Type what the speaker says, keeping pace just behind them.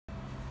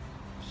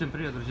Всем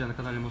привет, друзья, на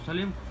канале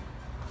Мусалим.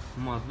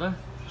 Мазда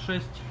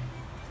 6.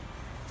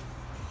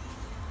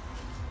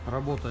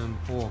 Работаем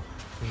по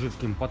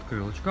жидким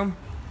подкрылочкам.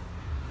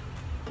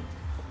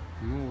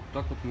 Ну вот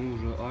так вот мы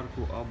уже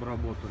арку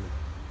обработали.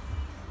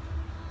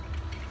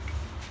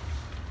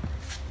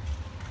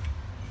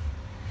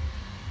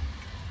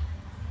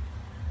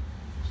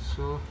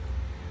 С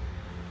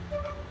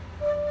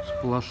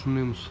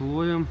сплошным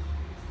слоем.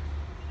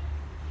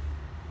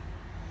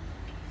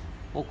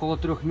 Около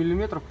 3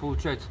 миллиметров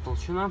получается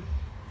толщина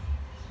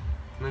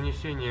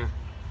нанесения.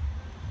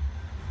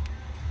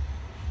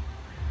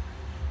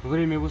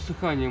 Время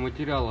высыхания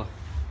материала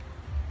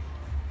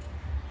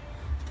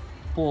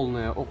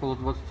полное около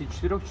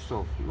 24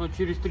 часов, но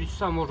через 3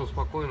 часа можно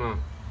спокойно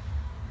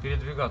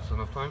передвигаться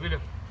на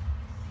автомобиле.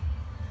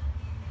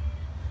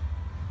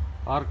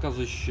 Арка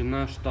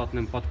защищена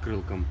штатным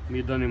подкрылком,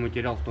 и данный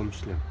материал в том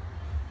числе.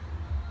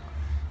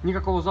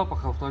 Никакого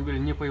запаха в автомобиле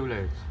не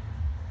появляется.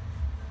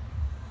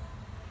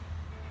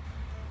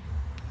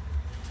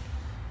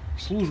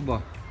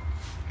 Служба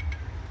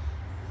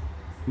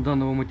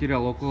данного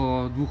материала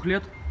около 2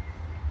 лет.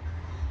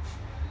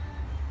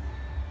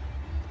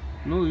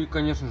 Ну и,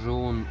 конечно же,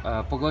 он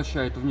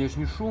поглощает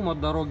внешний шум от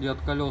дороги,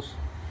 от колес,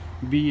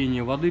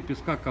 биение воды,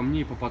 песка,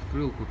 камней по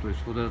подкрылку. То есть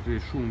вот этот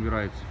весь шум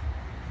убирается.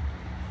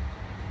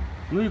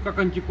 Ну и как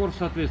антикор,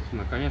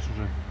 соответственно, конечно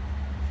же,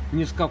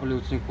 не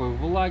скапливается никакой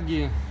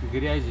влаги,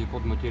 грязи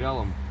под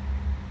материалом.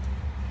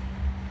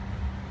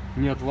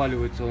 Не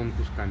отваливается он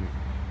кусками.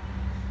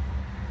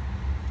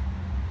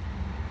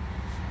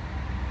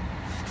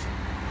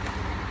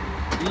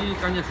 И,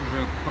 конечно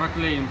же,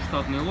 проклеим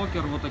штатный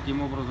локер вот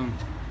таким образом.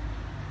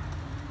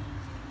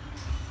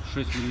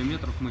 6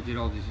 миллиметров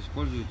материал здесь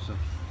используется.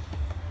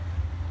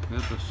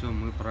 Это все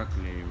мы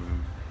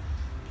проклеиваем.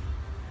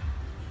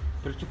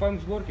 Приступаем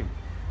к сборке.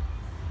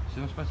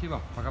 Всем спасибо.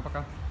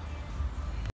 Пока-пока.